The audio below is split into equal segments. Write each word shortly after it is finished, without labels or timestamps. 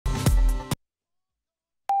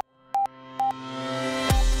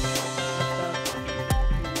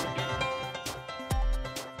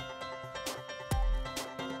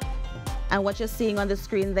And what you're seeing on the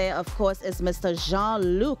screen there, of course, is Mr.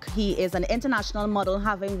 Jean-Luc. He is an international model,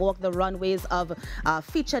 having walked the runways of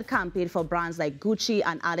featured campaign for brands like Gucci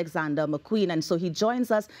and Alexander McQueen. And so he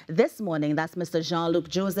joins us this morning, that's Mr. Jean-Luc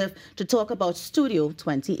Joseph, to talk about Studio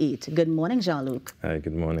 28. Good morning, Jean-Luc. Hi,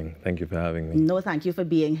 good morning. Thank you for having me. No, thank you for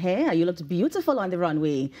being here. You looked beautiful on the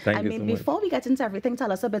runway. Thank you so much. Before we get into everything,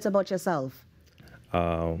 tell us a bit about yourself.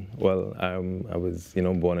 Well, I was,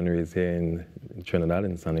 born and raised here in Trinidad,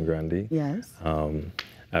 in Sangre Grande. Yes.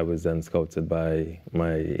 I was then scouted by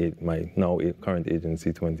my now current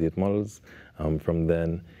agency, 28 Models. From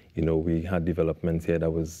then, we had development here that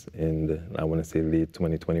was in the, I want to say, late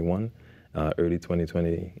 2021, late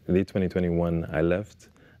 2021 I left,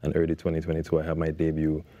 and early 2022 I had my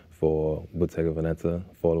debut for Bottega Veneta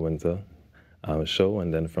Fall/Winter show,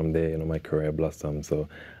 and then from there, my career blossomed. So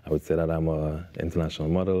I would say that I'm an international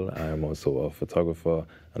model. I'm also a photographer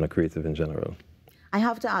and a creative in general. I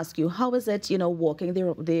have to ask you, how is it, walking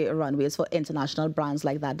the runways for international brands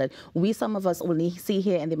like that some of us only see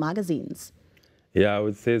here in the magazines? Yeah, I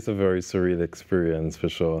would say it's a very surreal experience for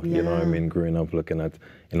sure. Yeah. Growing up looking at,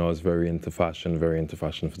 I was very into fashion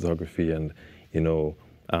photography, and,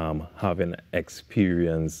 having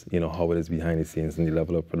experience, how it is behind the scenes and the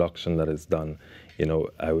level of production that is done.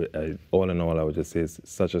 All in all, I would just say it's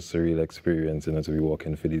such a surreal experience, to be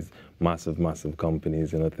working for these massive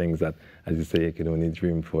companies, things that, as you say, you can only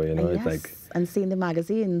dream for, Yes, it's like... and seeing the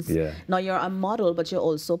magazines. Yeah. Now, you're a model, but you're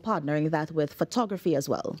also partnering that with photography as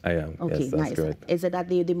well. I am, okay, yes, that's nice. correct. Is it that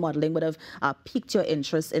the modeling would have piqued your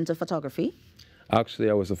interest into photography? Actually,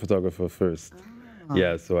 I was a photographer first.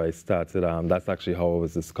 Yeah, so I started, that's actually how I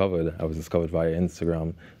was discovered. I was discovered via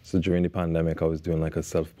Instagram. So during the pandemic, I was doing like a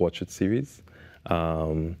self-portrait series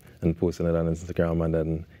and posting it on Instagram, and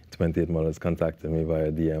then 28 Models contacted me via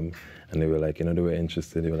DM, and they were like, they were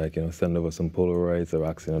interested. They were like, send over some Polaroids, or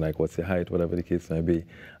asking, like, what's your height, whatever the case may be.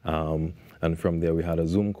 And from there, we had a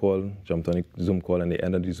Zoom call, jumped on a Zoom call, and at the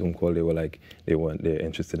end of the Zoom call, they were like, they're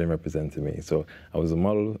interested in representing me. So I was a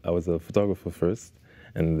model, I was a photographer first,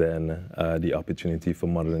 and then the opportunity for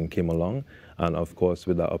modeling came along. And of course,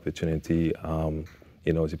 with that opportunity,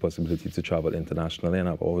 the possibility to travel internationally, and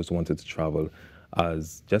I've always wanted to travel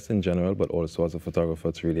as just in general, but also as a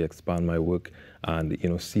photographer, to really expand my work and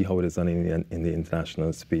see how it is done in the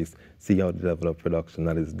international space, see how the level of production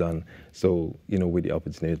that is done. So with the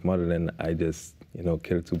opportunity of modeling, I just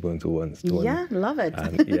kill two birds with one stone. Yeah, love it.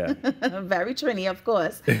 And, yeah. Very Trini, of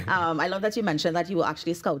course. I love that you mentioned that you were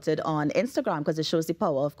actually scouted on Instagram, because it shows the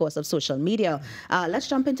power, of course, of social media. Let's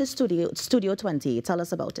jump into Studio 28. Tell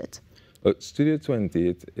us about it. Studio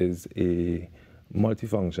 28 is a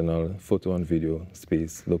multifunctional photo and video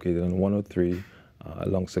space located on 103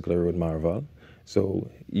 along Circular Road, Marval.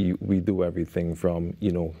 So we do everything from,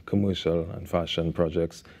 commercial and fashion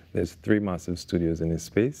projects. There's 3 massive studios in this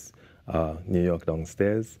space. New York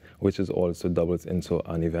downstairs, which is also doubles into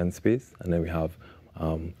an event space. And then we have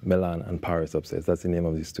Milan and Paris upstairs. That's the name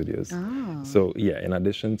of the studios. Oh. So yeah, in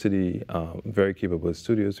addition to the very capable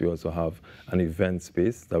studios, we also have an event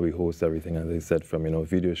space that we host everything, as I said, from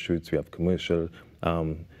video shoots. We have commercial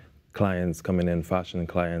clients coming in, fashion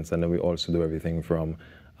clients, and then we also do everything from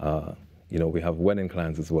we have wedding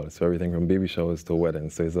clients as well. So everything from baby showers to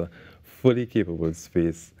weddings. So it's a fully capable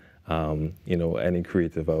space. Any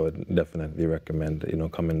creative, I would definitely recommend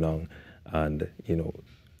coming down and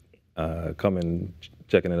coming,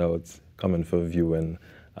 checking it out, coming for viewing,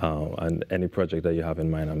 and any project that you have in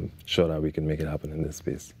mind, I'm sure that we can make it happen in this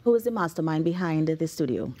space. Who is the mastermind behind the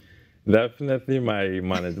studio? Definitely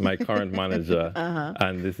my current manager,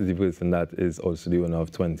 and this is the person that is also the owner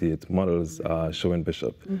of 28 Models, Sherwin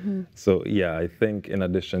Bishop. So yeah, I think in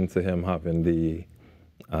addition to him having the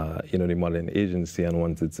the modeling agency and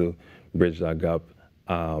wanted to bridge that gap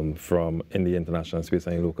from in the international space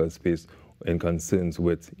and the local space in concerns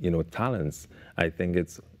with talents, I think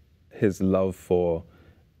it's his love for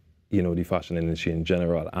the fashion industry in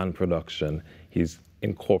general and production. He's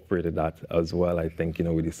incorporated that as well, I think,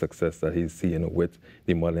 with the success that he's seeing with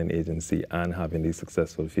the modeling agency and having these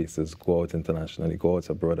successful faces go out internationally, go out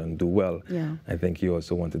abroad and do well. Yeah. I think he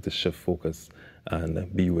also wanted to shift focus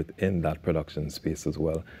and be within that production space as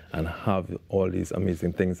well, and have all these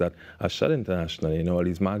amazing things that are shot internationally, all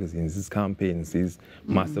these magazines, these campaigns, these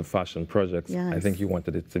massive fashion projects. Yes. I think he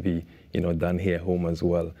wanted it to be, done here home as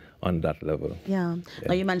well on that level. Yeah.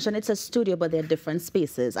 Now, you mentioned it's a studio, but there are different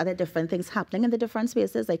spaces. Are there different things happening in the different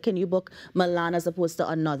spaces? Like, can you book Milan as opposed to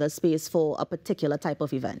another space for a particular type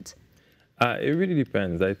of event? It really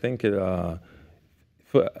depends. I think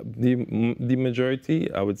For the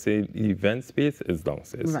majority, I would say the event space is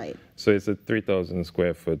downstairs. Right. So it's a 3,000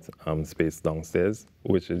 square foot space downstairs,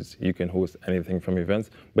 which is, you can host anything from events,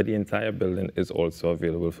 but the entire building is also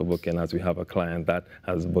available for booking, as we have a client that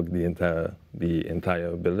has booked the entire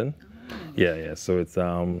building. Oh. Yeah. So it's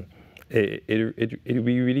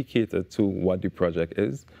we really cater to what the project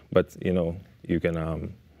is, but you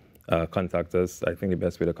can contact us. I think the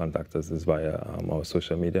best way to contact us is via our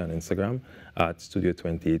social media and Instagram at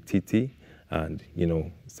Studio28TT, and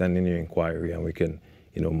send in your inquiry, and we can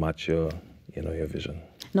match your your vision.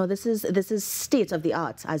 No, this is state of the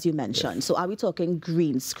art, as you mentioned. Yes. So are we talking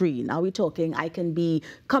green screen? Are we talking I can be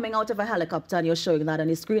coming out of a helicopter and you're showing that on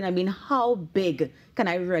the screen? I mean, how big can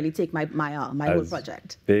I really take my whole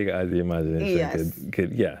project? Big as the imagination yes.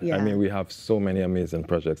 could. Yeah. I mean, we have so many amazing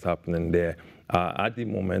projects happening there. At the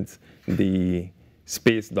moment, the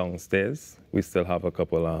space downstairs, we still have a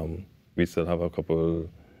couple. We're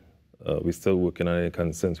still working on any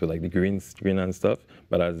concerns with like the green screen and stuff,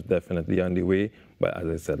 but that's definitely on the way. But as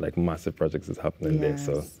I said, like massive projects is happening there,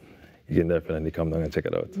 so you can definitely come down and check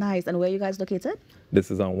it out. Nice. And where are you guys located? This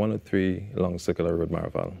is on 103 Long Circular Road,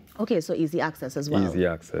 Maraval. Okay, so easy access as well. Easy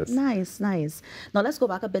access. Nice. Now let's go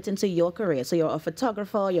back a bit into your career. So you're a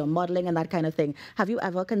photographer, you're modeling and that kind of thing. Have you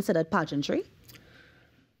ever considered pageantry?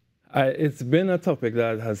 It's been a topic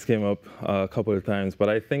that has came up a couple of times, but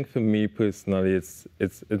I think for me personally, it's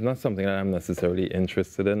not something that I'm necessarily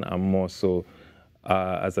interested in. I'm more so,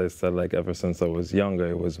 as I said, like ever since I was younger,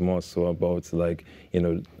 it was more so about like,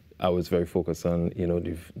 I was very focused on,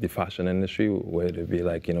 the fashion industry, where it'd be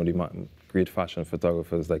like, the great fashion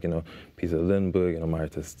photographers like, Peter Lindbergh, Mario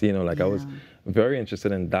Testino. Like I was very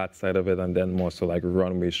interested in that side of it, and then more so like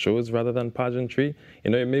runway shows rather than pageantry.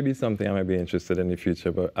 It may be something I might be interested in the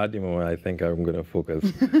future, but at the moment I think I'm going to focus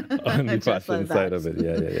on the fashion side of it.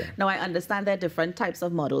 Yeah. Now I understand there are different types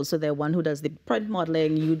of models. So there's one who does the print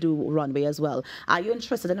modeling, you do runway as well. Are you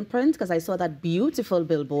interested in print? Because I saw that beautiful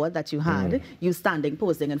billboard that you had, you standing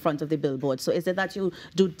posing in front of the billboard. So is it that you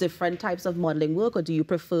do different types of modeling work, or do you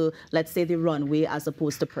prefer, let's say, the runway as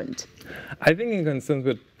opposed to print? I think in concerns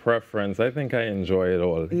with preference, I think I enjoy it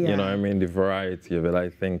all. The variety of it. I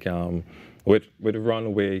think with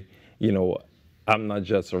runway, I'm not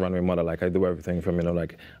just a runway model. Like I do everything from,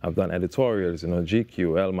 like I've done editorials,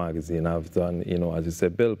 GQ, Elle Magazine. I've done, as you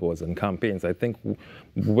said, billboards and campaigns. I think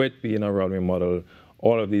with being a runway model,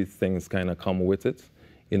 all of these things kind of come with it.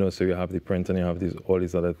 So you have the print and you have all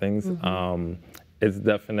these other things. It's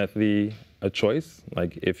definitely a choice.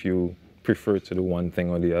 Like if you prefer to do one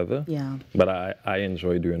thing or the other. Yeah. But I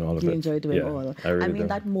enjoy doing all of it. You enjoy doing all. I mean,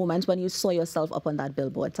 that moment when you saw yourself up on that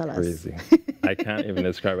billboard, tell us. Crazy. I can't even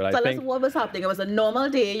describe it. Tell us what was happening. It was a normal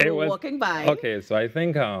day. You were walking by. Okay, so I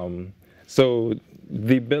think, so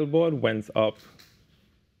the billboard went up,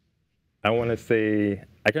 I want to say,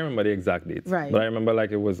 I can't remember the exact date. Right. But I remember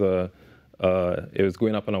like it was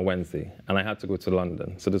going up on a Wednesday, and I had to go to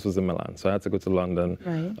London. So this was in Milan. So I had to go to London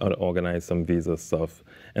and organize some visa stuff.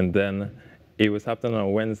 And then it was happening on a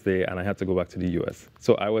Wednesday, and I had to go back to the US.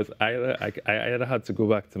 So I either had to go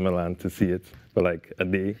back to Milan to see it for like a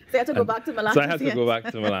day. So you had to go back to Milan. So I had to go back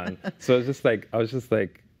to Milan. So I was just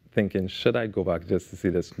like thinking, should I go back just to see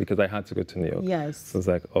this? Because I had to go to New York. Yes. So it's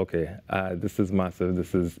like, okay, this is massive.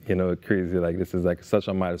 This is, crazy. Like, this is like such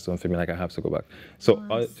a milestone for me. Like, I have to go back. So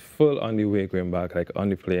full on the way going back, like on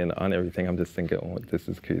the plane, on everything, I'm just thinking, oh, this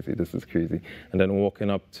is crazy. This is crazy. And then walking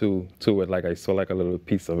up to it, like I saw like a little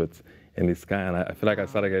piece of it in the sky, and I feel like I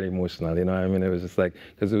started getting emotional, It was just like,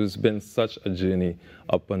 because it's been such a journey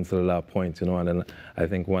up until that point, and then I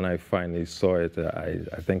think when I finally saw it, I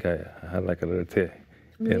think I had like a little tear.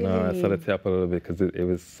 I started to tap a little bit because it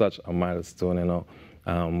was such a milestone,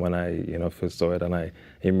 when I, first saw it, and I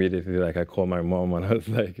immediately, like, I called my mom, and I was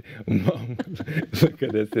like, Mom, look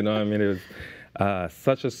at this, It was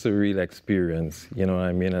such a surreal experience,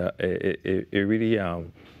 It really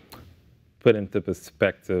put into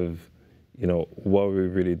perspective, what we're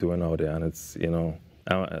really doing out there, and it's,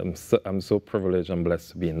 I'm so privileged and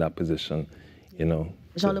blessed to be in that position,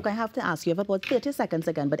 Jean-Luc, I have to ask you, have about 30 seconds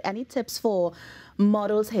again, but any tips for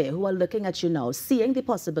models here who are looking at you now, seeing the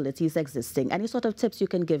possibilities existing, any sort of tips you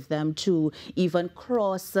can give them to even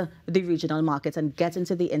cross the regional market and get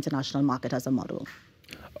into the international market as a model?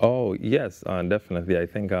 Oh, yes, definitely. I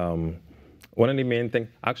think one of the main things,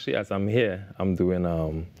 actually, as I'm here, I'm doing,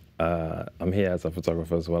 I'm here as a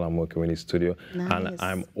photographer as well. I'm working with the studio, and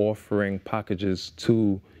I'm offering packages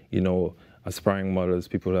to, aspiring models,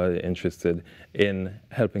 people who are interested in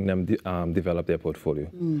helping them develop their portfolio.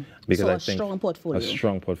 Because so I think a strong portfolio. A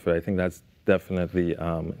strong portfolio. I think that's definitely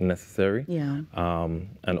necessary. Yeah.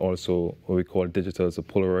 And also what we call digital as a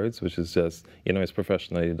Polaroids, which is just, you know, it's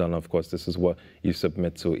professionally done. Of course, this is what you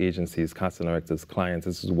submit to agencies, casting directors, clients.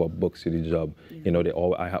 This is what books you the job. Yeah. You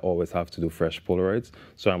know, I always have to do fresh Polaroids.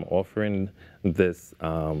 So I'm offering this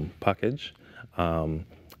package.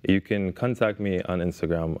 You can contact me on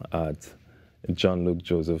Instagram at John Luke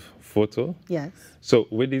Joseph Photo. Yes. So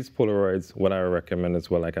with these Polaroids, what I recommend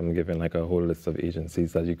as well, like I'm giving like a whole list of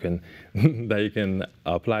agencies that you can that you can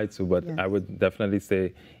apply to. But yes. I would definitely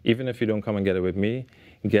say, even if you don't come and get it with me,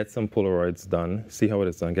 get some Polaroids done. See how it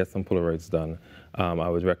is done. Get some Polaroids done. I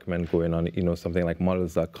would recommend going on, you know, something like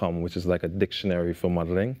models.com, which is like a dictionary for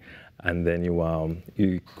modeling, and then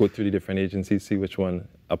you go through the different agencies, see which one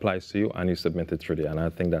applies to you, and you submit it through there. And I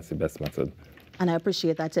think that's the best method. And I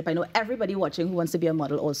appreciate that tip. I know everybody watching who wants to be a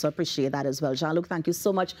model also appreciate that as well. Jean-Luc, thank you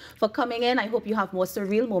so much for coming in. I hope you have more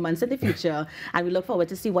surreal moments in the future. And we look forward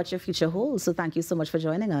to see what your future holds. So thank you so much for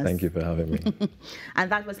joining us. Thank you for having me.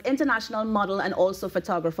 And that was international model and also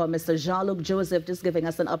photographer, Mr. Jean-Luc Joseph, just giving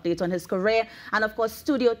us an update on his career. And of course,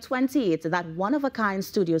 Studio 28, that one-of-a-kind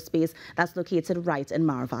studio space that's located right in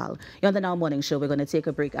Marval. You're on the Now Morning Show. We're going to take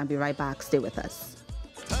a break and be right back. Stay with us.